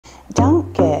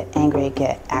Don't get angry,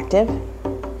 get active.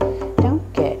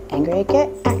 Don't get angry, get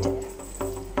active.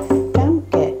 Don't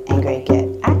get angry, get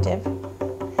active.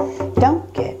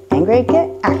 Don't get angry, get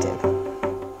active.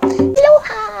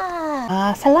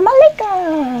 Aloha! Assalamu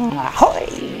alaikum!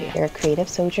 Ahoy! Your creative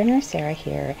sojourner Sarah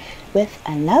here with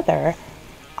another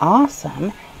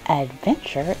awesome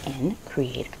adventure in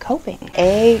creative coping.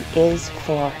 A is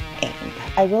for aim.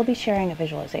 I will be sharing a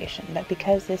visualization, but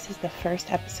because this is the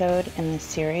first episode in this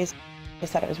series, I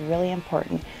thought it was really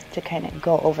important to kind of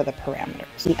go over the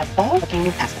parameters. The above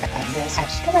aspect of this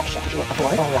abstraction to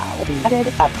afford allow the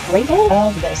added appraisal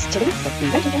of this to be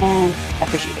prevented and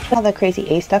appreciated. All the crazy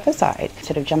A stuff aside,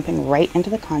 instead of jumping right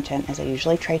into the content as I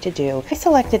usually try to do, I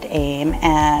selected AIM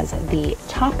as the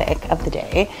topic of the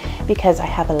day because I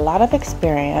have a lot of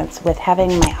experience with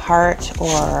having my heart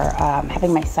or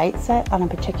having my sight set on a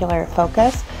particular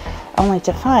focus, only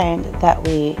to find that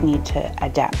we need to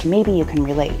adapt. Maybe you can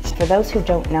relate. For those who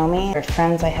don't know me, or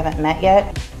friends I haven't met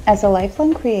yet, as a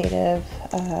lifelong creative,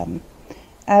 I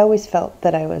always felt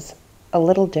that I was a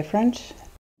little different.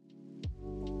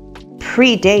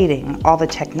 Predating all the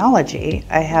technology,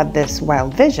 I had this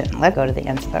wild vision. Let's go to the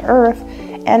ends of the earth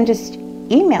and just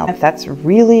email. If that's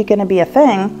really gonna be a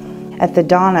thing, at the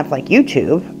dawn of like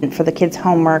YouTube, and for the kids'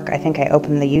 homework, I think I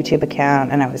opened the YouTube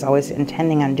account and I was always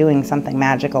intending on doing something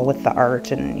magical with the art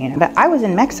and, you know. But I was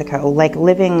in Mexico, like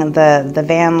living the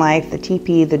van life, the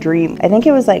teepee, the dream. I think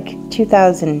it was like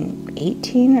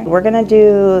 2018. We're gonna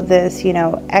do this, you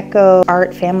know, eco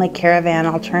art family caravan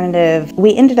alternative.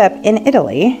 We ended up in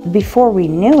Italy. Before we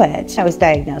knew it, I was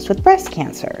diagnosed with breast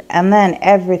cancer. And then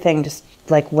everything just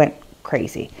like went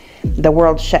crazy. The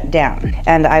world shut down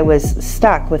and I was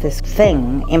stuck with this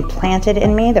thing implanted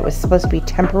in me that was supposed to be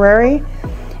temporary.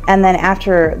 And then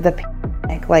after the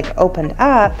pandemic like opened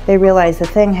up, they realized the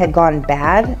thing had gone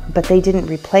bad, but they didn't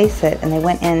replace it, and they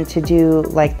went in to do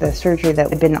like the surgery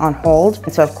that had been on hold.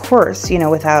 And so of course, you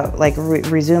know, without like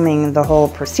resuming the whole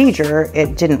procedure,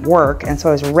 it didn't work. And so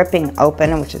I was ripping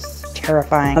open, which is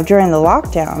terrifying. During the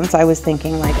lockdowns, I was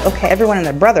thinking like, okay, everyone and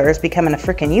their brother is becoming a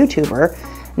freaking YouTuber,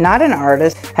 not an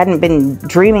artist, hadn't been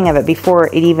dreaming of it before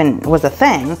it even was a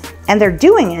thing, and they're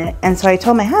doing it. And so I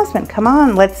told my husband, come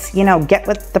on, let's, you know, get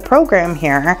with the program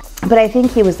here. But I think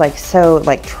he was like so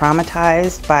like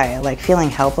traumatized by like feeling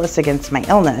helpless against my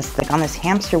illness, like on this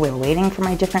hamster wheel waiting for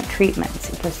my different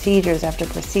treatments, procedures after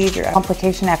procedure,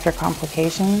 complication after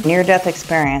complication, near-death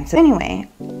experience. Anyway,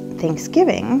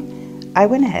 Thanksgiving, I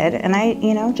went ahead and I,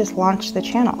 you know, just launched the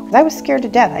channel. I was scared to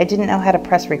death. I didn't know how to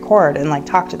press record and like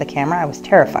talk to the camera. I was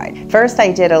terrified. First,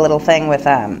 I did a little thing with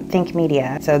Think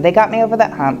Media. So they got me over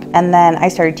that hump. And then I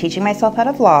started teaching myself how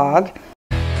to vlog.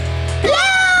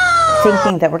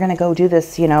 Thinking that we're gonna go do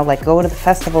this, you know, like go to the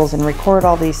festivals and record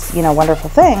all these, you know, wonderful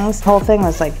things. The whole thing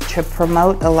was like to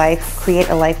promote a life, create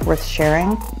a life worth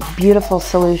sharing, beautiful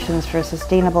solutions for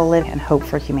sustainable living and hope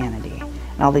for humanity,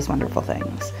 and all these wonderful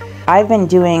things. I've been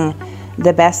doing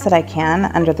the best that I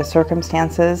can under the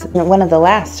circumstances. One of the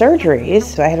last surgeries,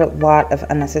 so I had a lot of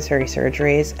unnecessary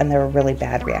surgeries and there were really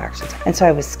bad reactions. And so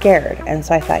I was scared. And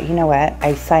so I thought, you know what?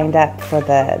 I signed up for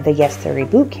the Yes Theory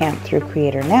boot camp through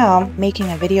Creator Now. Making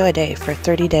a video a day for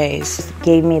 30 days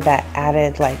gave me that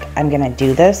added, like, I'm gonna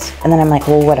do this. And then I'm like,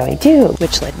 well, what do I do?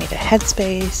 Which led me to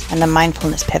Headspace and the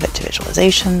mindfulness pivot to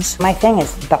visualizations. My thing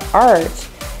is the art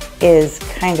is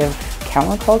kind of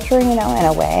counterculture, you know, in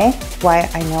a way. Why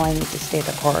I know I need to stay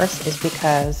the course is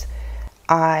because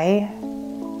I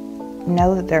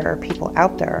know that there are people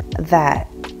out there that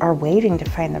are waiting to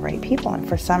find the right people, and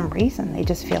for some reason they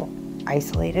just feel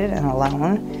isolated and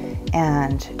alone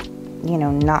and, you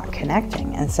know, not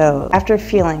connecting. And so after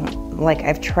feeling like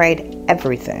I've tried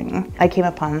everything, I came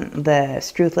upon the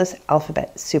Struthless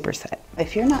Alphabet Superset.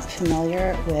 If you're not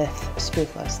familiar with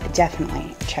Struthless,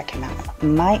 definitely check him out.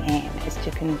 My aim is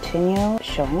to continue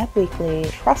showing up weekly,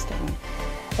 trusting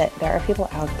that there are people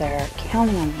out there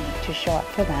counting on me to show up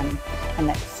for them, and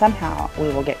that somehow we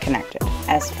will get connected.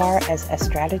 As far as a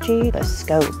strategy, the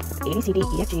scope, ABCD,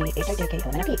 EFG, HIJK,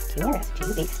 LMNOP, QRS, T,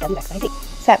 W, X, Y, Z.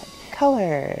 7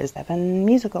 colors, 7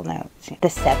 musical notes, the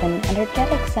 7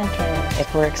 energetic center.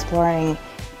 If we're exploring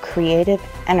creative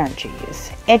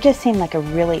energies, it just seemed like a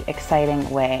really exciting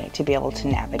way to be able to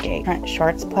navigate. Different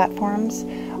shorts platforms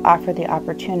offer the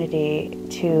opportunity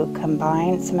to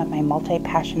combine some of my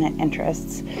multi-passionate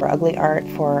interests for ugly art,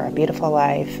 for a beautiful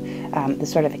life, the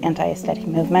sort of anti-aesthetic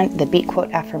movement, the beat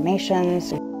quote affirmations,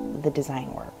 the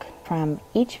design work. From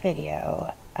each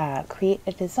video, create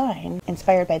a design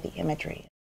inspired by the imagery.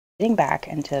 Getting back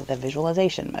into the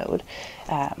visualization mode,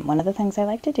 one of the things I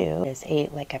like to do is a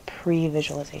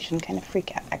pre-visualization kind of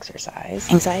freak out exercise.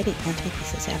 Anxiety,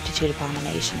 antithesis, aptitude,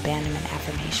 abomination, abandonment,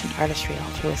 affirmation, artistry,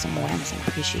 altruism, awareness and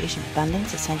appreciation,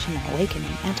 abundance, ascension and awakening,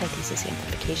 antithesis,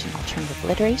 amplification, alternative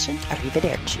alliteration,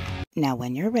 arrivederci. Now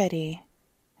when you're ready,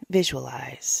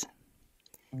 visualize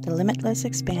the limitless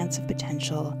expanse of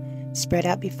potential spread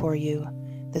out before you,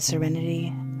 the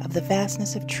serenity of the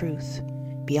vastness of truth,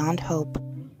 beyond hope,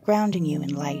 grounding you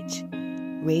in light,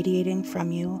 radiating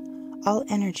from you all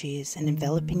energies and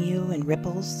enveloping you in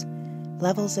ripples,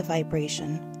 levels of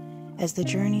vibration, as the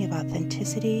journey of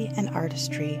authenticity and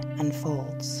artistry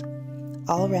unfolds.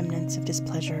 All remnants of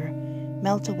displeasure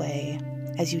melt away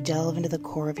as you delve into the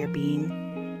core of your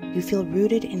being. You feel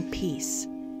rooted in peace,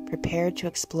 prepared to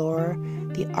explore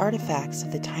the artifacts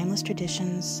of the timeless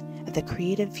traditions of the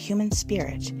creative human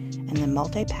spirit and the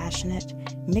multi-passionate,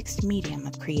 mixed medium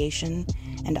of creation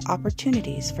and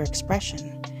opportunities for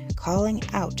expression, calling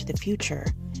out to the future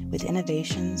with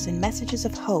innovations and messages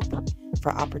of hope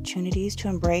for opportunities to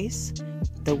embrace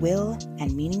the will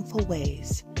and meaningful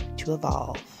ways to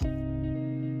evolve.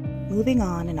 Moving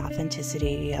on in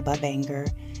authenticity above anger,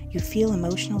 you feel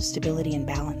emotional stability and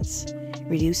balance,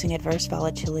 reducing adverse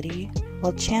volatility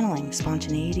while channeling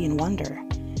spontaneity and wonder.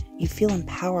 You feel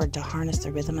empowered to harness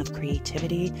the rhythm of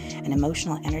creativity and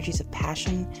emotional energies of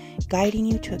passion, guiding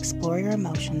you to explore your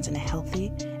emotions in a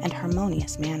healthy and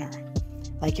harmonious manner.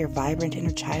 Like your vibrant inner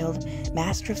child,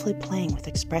 masterfully playing with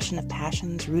expression of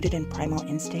passions rooted in primal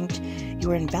instinct,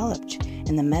 you are enveloped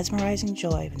in the mesmerizing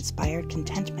joy of inspired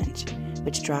contentment,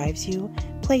 which drives you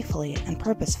playfully and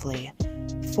purposefully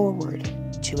forward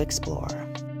to explore.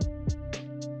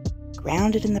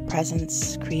 Grounded in the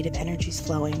presence, creative energies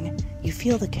flowing, you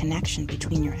feel the connection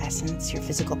between your essence, your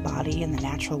physical body, and the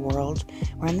natural world,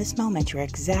 where in this moment you are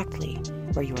exactly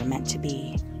where you are meant to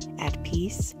be, at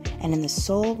peace, and in the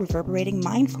soul reverberating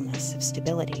mindfulness of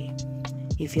stability.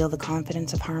 You feel the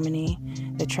confidence of harmony,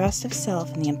 the trust of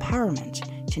self, and the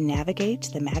empowerment to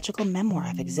navigate the magical memoir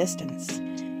of existence,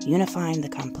 unifying the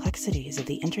complexities of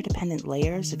the interdependent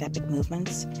layers of epic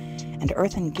movements and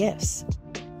earthen gifts,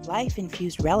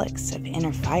 life-infused relics of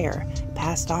inner fire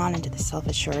passed on into the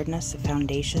self-assuredness of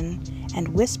foundation and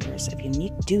whispers of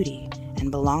unique duty and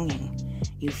belonging.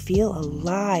 You feel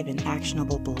alive in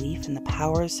actionable belief in the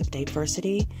powers of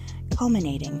diversity,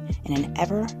 culminating in an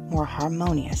ever more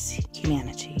harmonious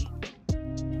humanity.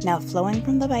 Now flowing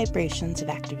from the vibrations of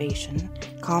activation,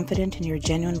 confident in your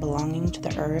genuine belonging to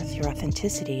the earth, your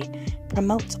authenticity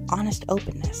promotes honest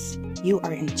openness. You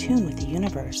are in tune with the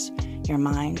universe, your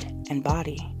mind and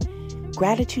body.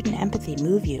 Gratitude and empathy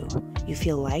move you. You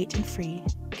feel light and free,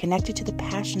 connected to the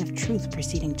passion of truth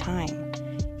preceding time.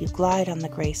 You glide on the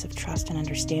grace of trust and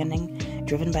understanding,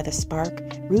 driven by the spark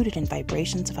rooted in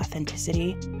vibrations of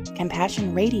authenticity.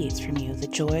 Compassion radiates from you the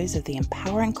joys of the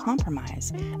empowering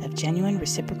compromise of genuine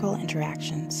reciprocal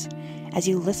interactions. As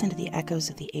you listen to the echoes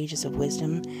of the ages of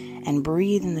wisdom and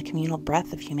breathe in the communal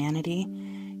breath of humanity,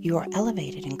 you are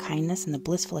elevated in kindness and the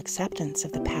blissful acceptance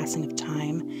of the passing of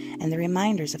time and the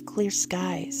reminders of clear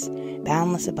skies,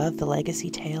 boundless above the legacy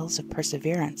tales of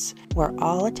perseverance, where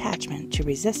all attachment to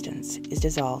resistance is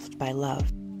dissolved by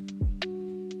love.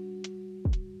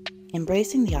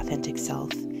 Embracing the authentic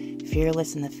self,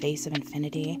 fearless in the face of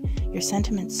infinity, your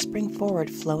sentiments spring forward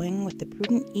flowing with the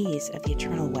prudent ease of the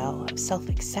eternal well of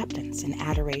self-acceptance and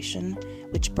adoration,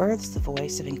 which births the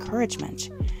voice of encouragement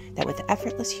that with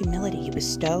effortless humility you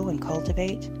bestow and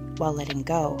cultivate while letting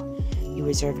go. You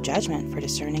reserve judgment for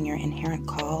discerning your inherent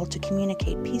call to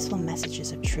communicate peaceful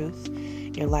messages of truth.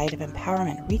 Your light of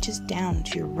empowerment reaches down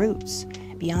to your roots,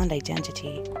 beyond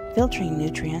identity, filtering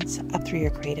nutrients up through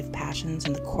your creative passions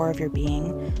and the core of your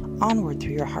being, onward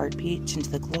through your heartbeat into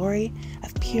the glory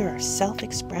of pure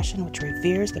self-expression which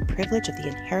reveres the privilege of the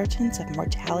inheritance of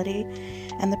mortality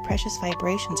and the precious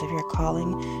vibrations of your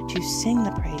calling to sing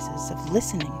the praises of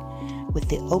listening with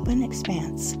the open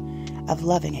expanse of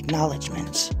loving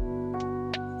acknowledgement.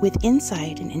 With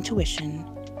insight and intuition,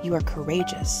 you are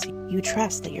courageous. You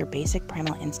trust that your basic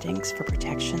primal instincts for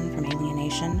protection from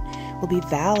alienation will be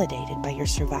validated by your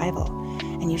survival,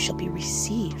 and you shall be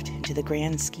received into the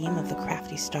grand scheme of the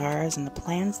crafty stars and the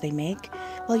plans they make,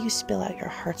 while you spill out your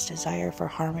heart's desire for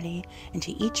harmony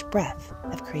into each breath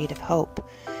of creative hope.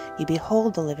 You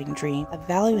behold the living dream of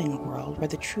valuing a world where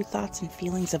the true thoughts and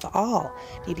feelings of all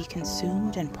may be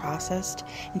consumed and processed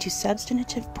into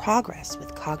substantive progress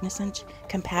with cognizant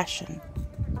compassion.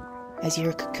 As you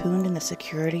are cocooned in the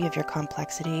security of your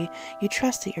complexity, you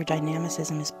trust that your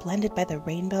dynamicism is blended by the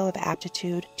rainbow of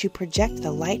aptitude to project the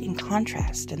light and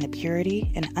contrast and the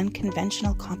purity and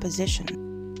unconventional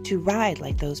composition, to ride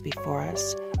like those before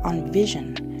us on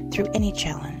vision through any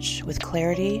challenge with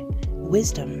clarity,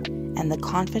 wisdom, and the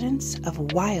confidence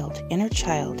of wild inner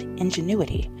child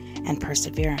ingenuity and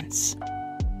perseverance.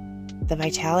 The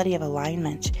vitality of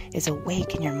alignment is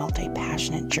awake in your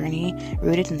multi-passionate journey,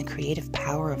 rooted in the creative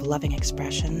power of loving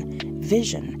expression,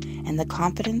 vision, and the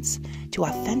confidence to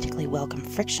authentically welcome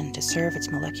friction to serve its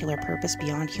molecular purpose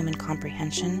beyond human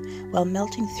comprehension, while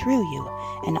melting through you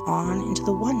and on into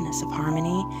the oneness of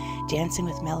harmony, dancing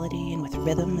with melody and with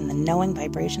rhythm and the knowing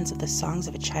vibrations of the songs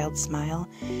of a child's smile.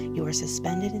 You are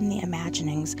suspended in the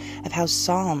imaginings of how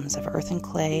psalms of earth and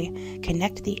clay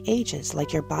connect the ages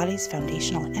like your body's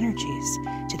foundational energies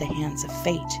to the hands of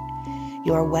fate.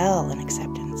 You are well in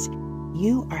acceptance.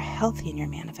 You are healthy in your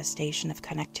manifestation of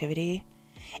connectivity.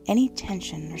 Any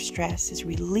tension or stress is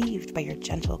relieved by your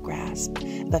gentle grasp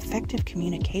of effective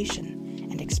communication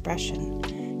and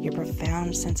expression. Your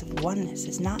profound sense of oneness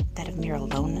is not that of mere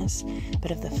aloneness,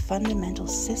 but of the fundamental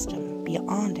system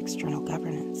beyond external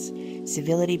governance,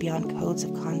 civility beyond codes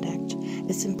of conduct,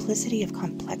 the simplicity of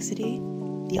complexity,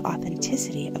 the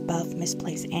authenticity above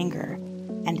misplaced anger,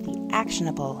 and the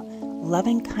actionable,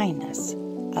 loving kindness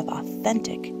of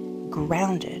authentic,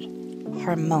 grounded,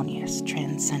 harmonious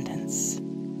transcendence.